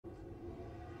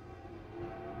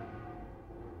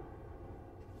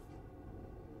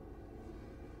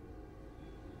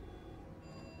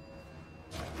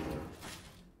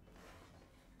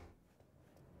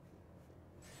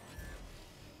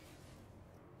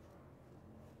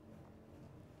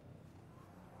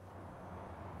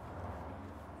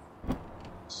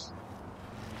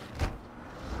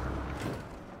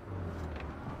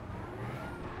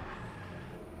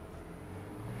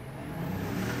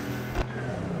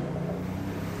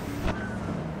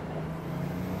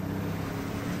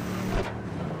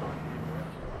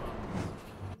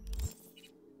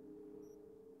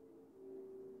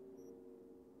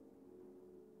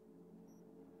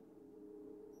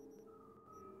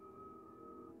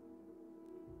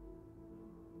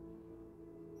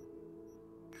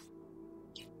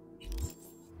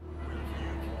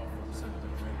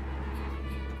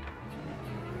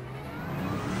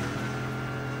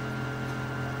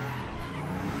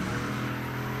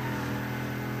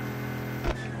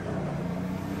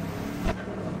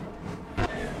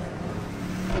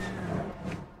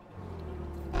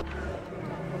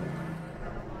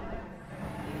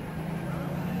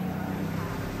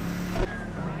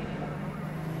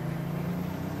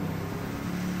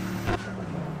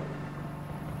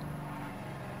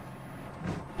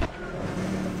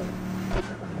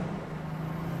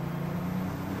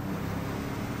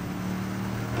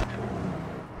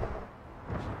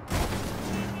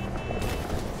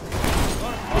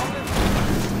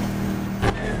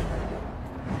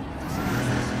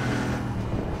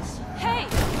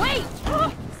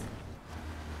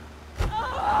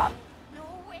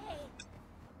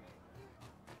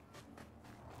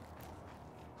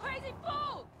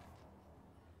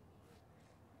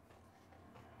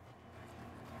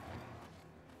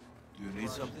Do you need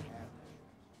something?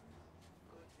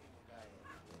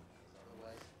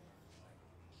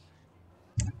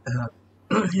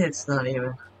 It's not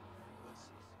even.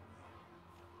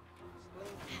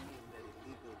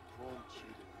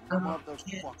 Oh,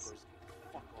 kids.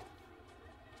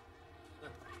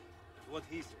 What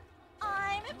he said.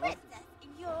 I'm a princess,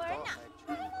 and you're not.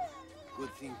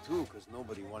 Good thing too, because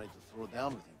nobody wanted to throw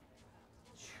down with him.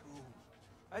 Shoo.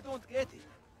 I don't get it.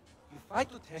 You fight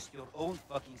to test your own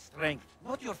fucking strength,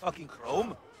 not your fucking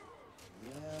chrome.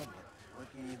 Yeah, but what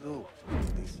can you do?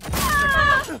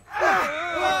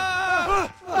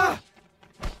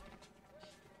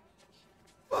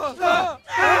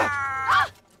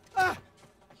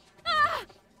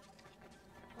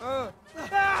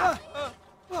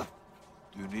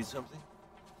 Do you need something?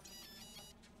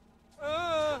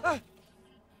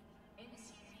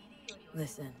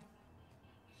 Listen,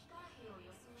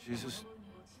 She's just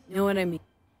you know what I mean?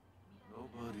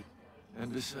 nobody.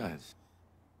 And besides,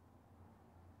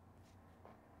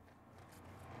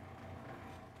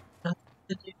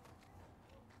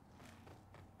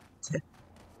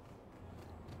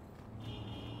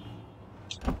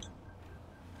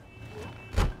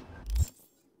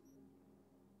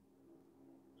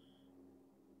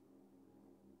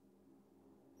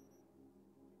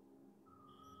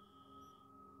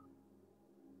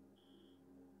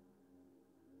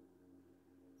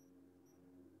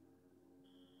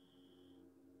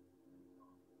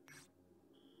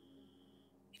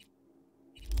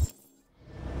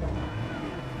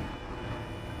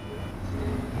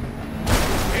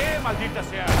 Maldita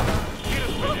sea.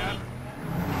 ¿Quieres pelear?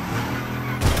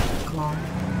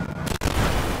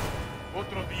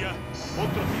 Otro día,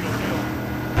 otro tiroteo.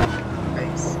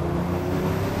 Nice.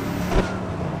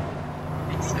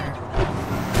 Thanks, sir.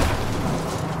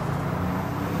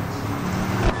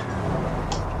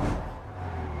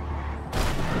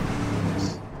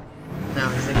 Now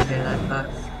as a kid, I thought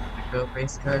the girl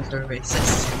race cars were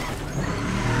racist.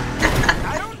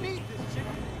 I don't need this shit.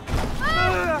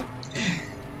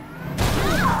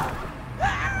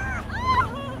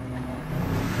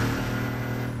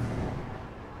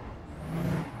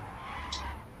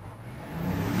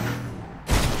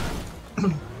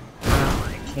 Wow, I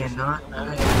cannot.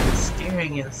 The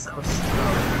steering is so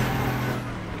slow.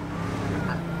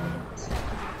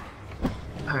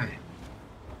 Alright.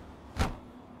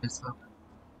 Just hope.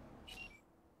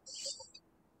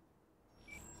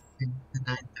 The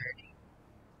 9:30.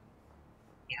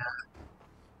 Yeah.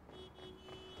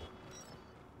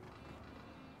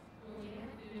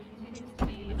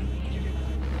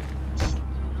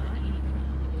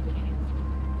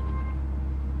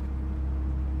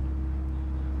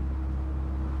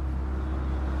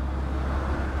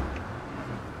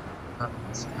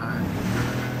 It's fine.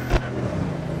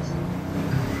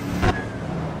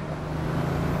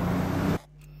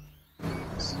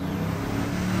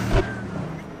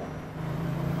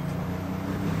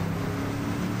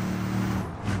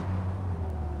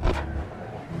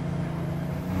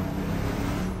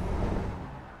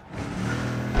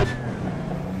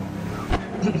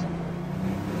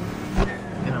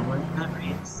 Gonna win that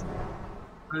race.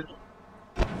 But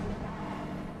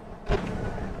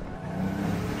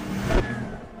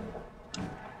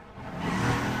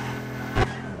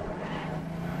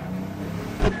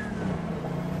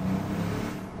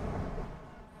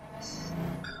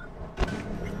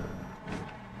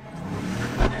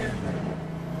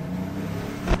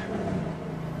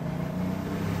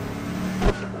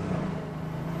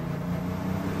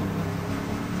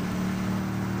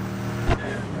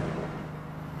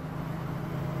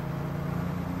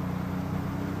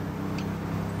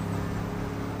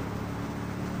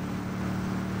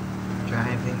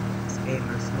driving this game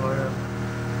is horrible,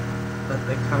 but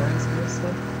the cars are so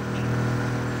funny.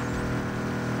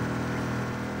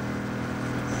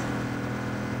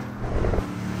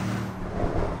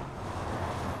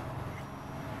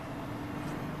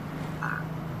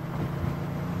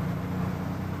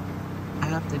 I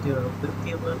have to do a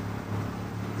loop-de-loop.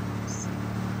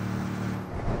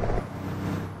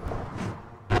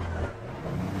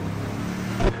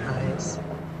 Nice.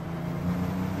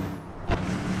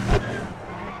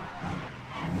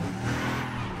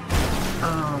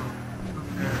 Oh,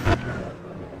 okay.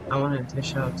 I wanted to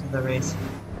show it to the race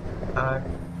car.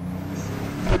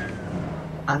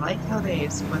 I like how they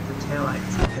split the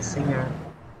taillights with the Singer.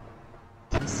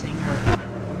 The Singer.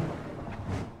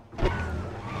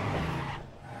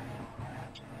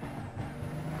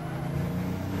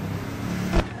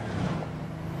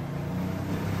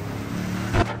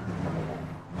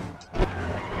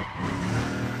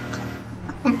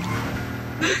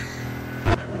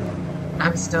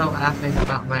 still laughing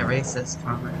about my racist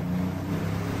comment.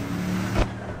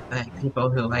 Like people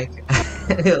who like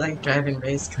who like driving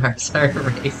race cars are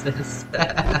racist.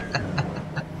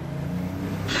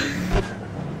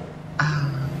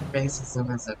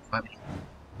 Racism isn't funny.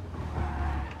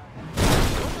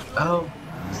 Oh.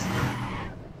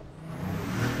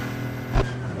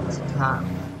 Stop.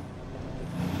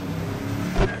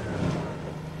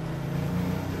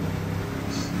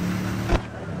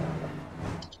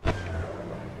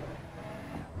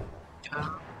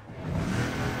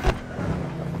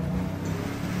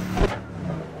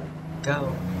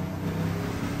 Go.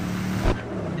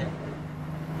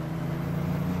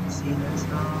 See this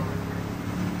all.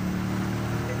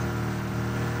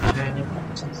 Trying to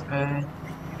put this bad.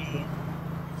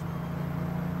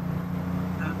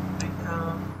 Up and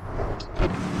down.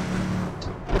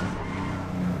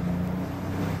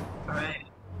 Alright.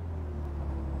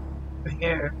 We're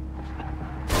here.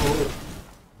 Oh.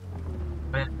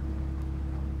 Man.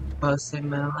 Busting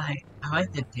my light. I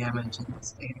like the damage in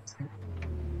this game too.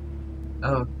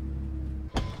 Oh.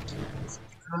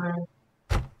 Car.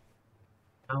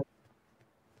 Oh.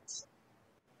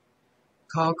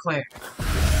 Call Claire.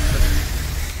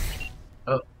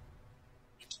 Oh.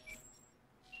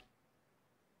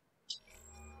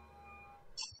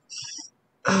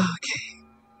 Okay.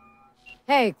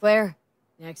 Hey, Claire.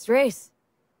 Next race.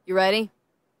 You ready?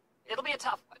 It'll be a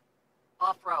tough one.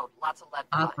 Off-road, lots of lead.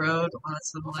 Off-road,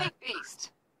 lots of We'll lead. take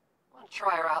Beast. I want to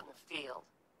try her out in the field.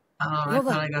 Oh, I Hold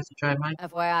thought on. I got to try mine.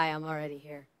 FYI, I'm already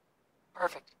here.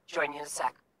 Perfect. Join you in a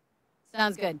sec.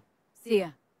 Sounds good. See ya.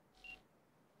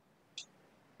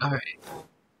 Alright.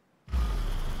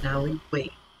 Now we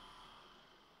wait.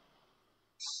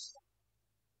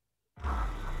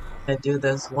 I do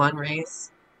this one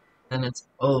race, then it's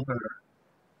over.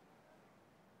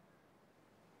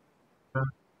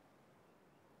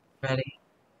 Ready?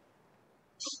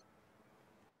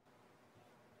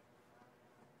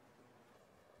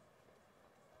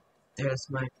 There's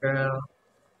my girl.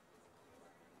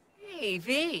 Hey,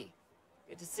 V.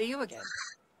 Good to see you again.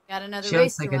 Got another She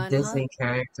race looks like to a run, Disney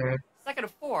character. Second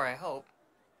of 4, I hope.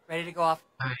 Ready to go off?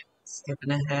 Alright,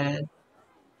 skipping ahead.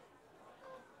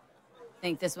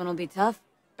 Think this one will be tough?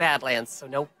 Badlands, so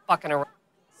no fucking around.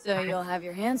 So you'll have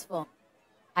your hands full.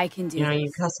 I can do You know, this.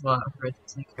 you cuss a lot for a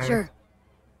Disney character.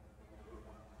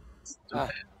 Sure.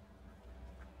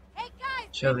 Hey guys,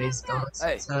 Show these dogs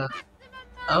Hey. what's up.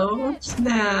 Oh,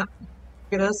 snap!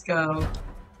 Look at us go.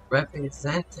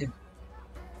 Represented.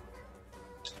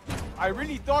 I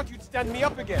really thought you'd stand me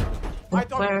up again. I thought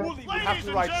Claire. Wooly would have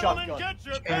to ride shotgun. Get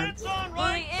your Sure. pants on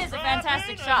right. Wooly is a Strap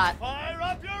fantastic in shot. and Fire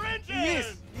up your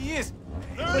engine. He is.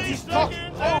 But 30 he's talking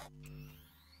seconds.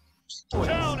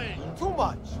 Counting. too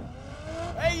much.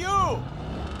 Hey, you!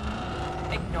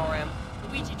 Ignore him.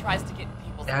 Luigi tries to get in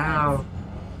people's Down. heads.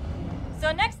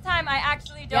 So next time I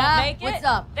actually don't Yeah, make it, what's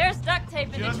up? there's duct tape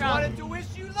in the Just trunk. wanted to wish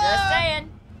you luck. Just saying.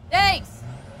 Thanks!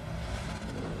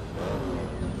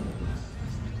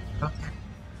 Okay.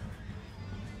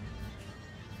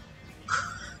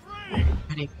 3,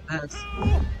 Ready for this.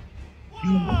 2,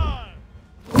 1.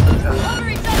 Over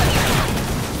each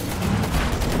other.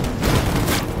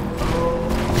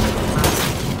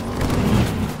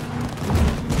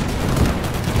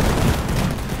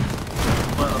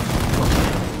 Whoa.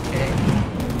 Okay.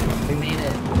 We made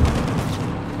it.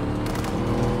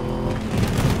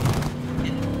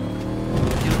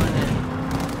 Doing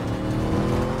it.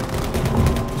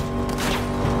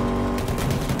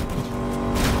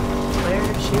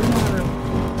 Claire, shoot him.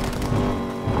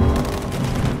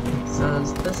 So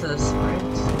this is a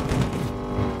sprint.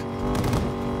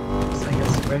 It's like a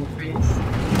sprint race.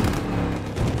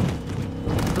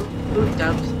 Who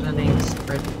dubbed the name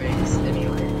sprint race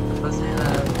anyway? Was it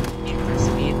Need for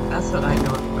Speed? That's what I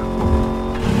know it from.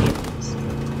 Need for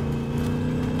Speed.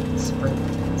 Sprint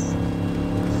race.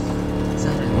 Is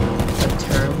that a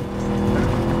term?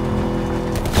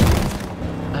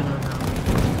 I don't know.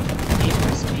 Need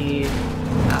for Speed,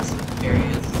 Fast and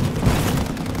Furious.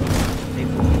 They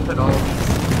put all these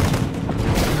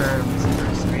terms for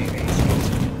street racing.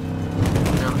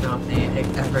 I don't know if they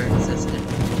ever existed,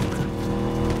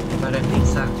 but it makes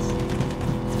sense.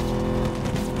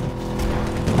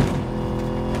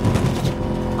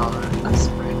 Call it a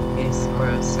sprint race or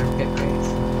a circuit race.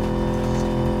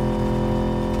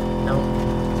 Nope.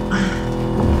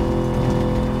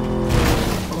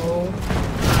 Oh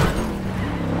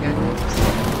my goodness.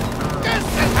 This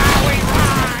is how we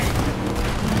ride!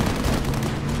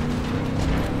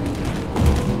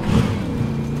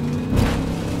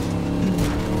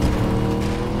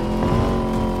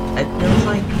 It feels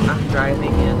like I'm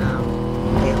driving in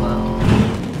Halo.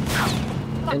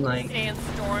 in like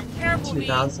Sandstorm, careful, V.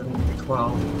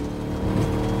 2012. You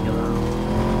know.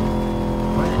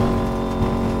 What?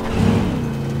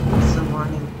 It's the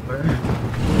morning for the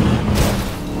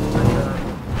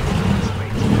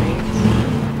spring trains.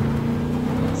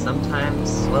 Sometimes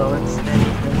slow and steady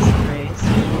wins the race,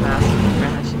 fast and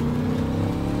crashing.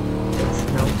 It's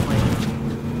no point.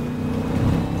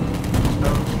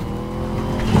 Oh.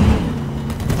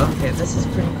 Okay, this is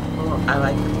pretty cool. I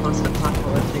like the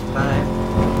post-apocalyptic vibe.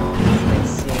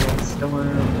 It's like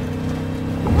sandstorm.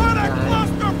 What a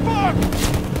clusterfuck!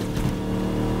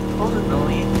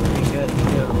 Ultimately, pretty good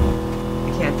too. I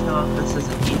can't tell if this is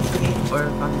an easy or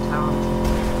if I'm talented.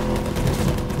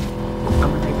 I'm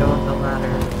gonna go with the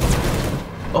latter.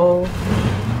 Oh,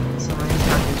 somebody's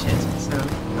talking shit to some.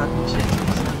 Talking shit to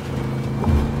some.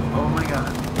 Oh my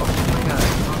god. Oh my god.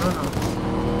 No, no,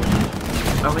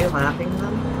 no. Are we lapping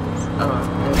them? Oh,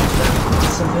 there's the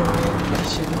civilian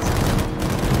missions.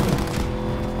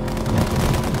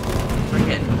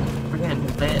 We're getting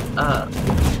lit up.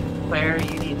 Claire,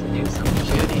 you need to do some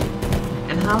shooting.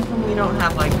 And how come we don't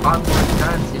have like onboard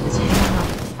guns? You just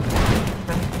have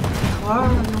a car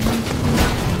on the way.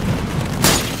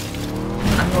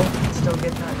 I hope we can still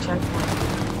get that checkpoint.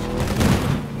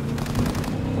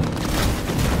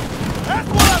 That's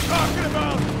what I'm talking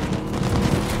about!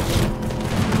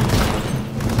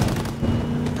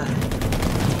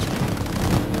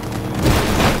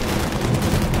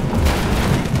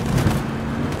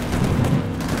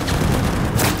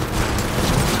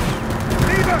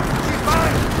 Leave her! She's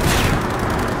mine!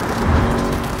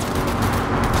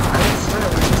 I swear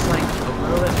we're just like a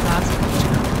little bit faster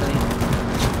than everybody.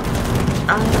 I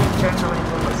don't even care how many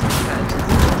bullets we catch. It's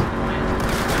just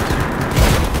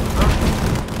oh.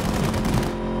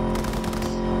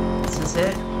 This is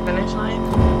it? Finish line?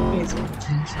 Please go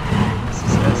finish line. This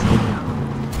is stressing me out.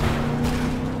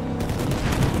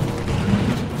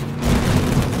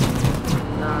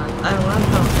 I love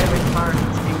how every car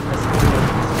is being presented.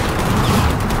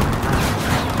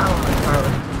 I want a car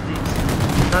with these.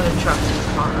 Not a truck, just a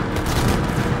car.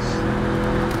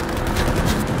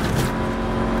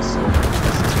 So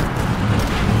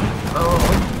oh,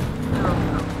 no.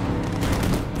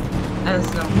 That's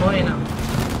no bueno.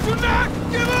 Do not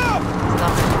give up!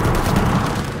 Stop it.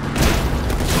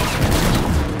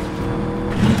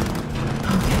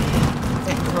 Okay,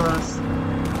 getting close.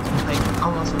 Like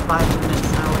almost 5 minutes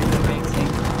now we've been racing.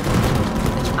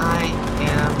 And I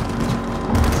am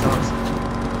exhausted.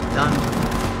 Done.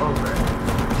 Over.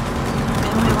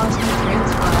 And I lost my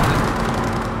transplant.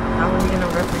 How are we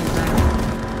gonna represent?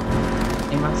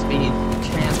 It must be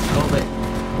transphobic.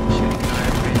 Shooting our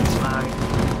transplant.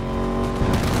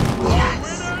 Yes!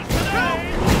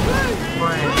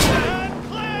 Right.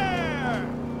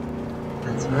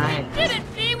 That's right. Did it,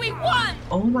 V. We won.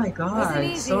 Oh my god, Wasn't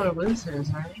easy. so are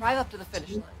losers, right? Drive up to the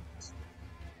finish line.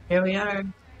 Here we are.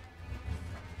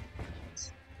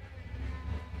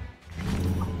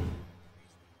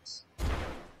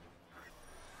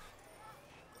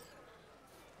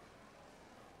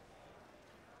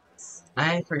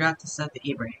 I forgot to set the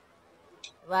e-brake.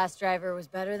 The last driver was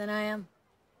better than I am.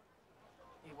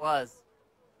 He was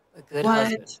a good What?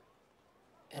 husband,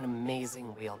 an amazing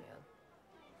wheelman.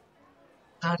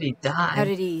 How'd he die? How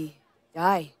did he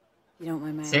die? You don't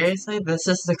mind my asking. Seriously? This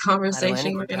is the conversation I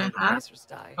don't we're gonna think have? racers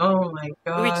die. Oh my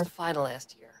We reached god. the final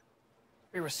last year.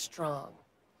 We were strong.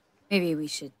 Maybe we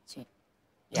should change.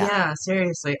 Yeah,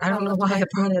 seriously. I don't know why I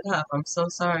brought it up. I'm so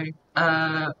sorry.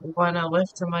 Wanna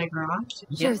lift to my garage? Sure,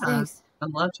 Yeah, thanks. I'd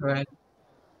love to ride.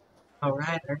 I'll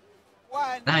ride her.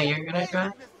 Now you're gonna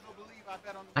drive?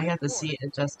 I got the seat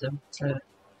adjusted to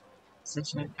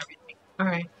position and everything.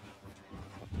 Alright.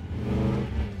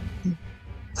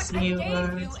 But See I you, gave you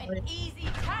an later. easy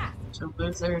task. So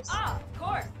losers. Ah, of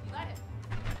course. You let it.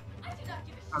 I do not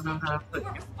give I don't know how to You flip.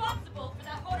 were responsible for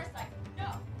that motorcycle.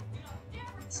 No. Do not dare.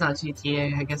 It's not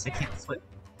GTA. I guess I can't flip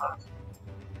off.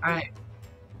 Alright.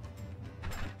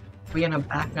 We gonna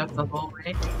back up the whole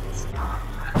way?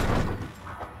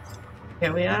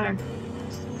 Here we are.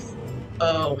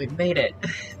 Oh, we made it.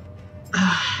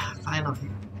 Finally.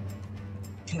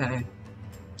 Okay.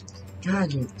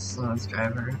 God, you're the slowest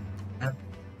driver ever.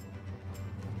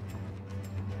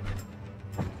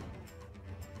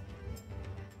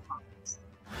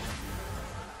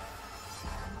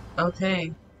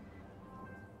 Okay.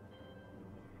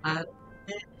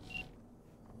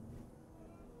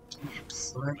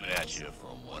 Sorry. At you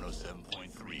from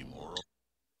 107.3 Moral.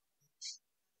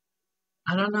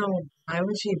 I don't know. Why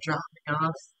would she drop me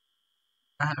off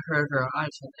at her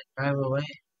garage and then drive away?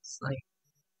 It's like,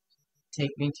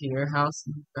 take me to your house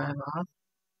and drive off.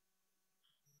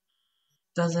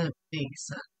 doesn't make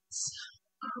sense.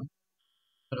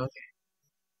 But okay.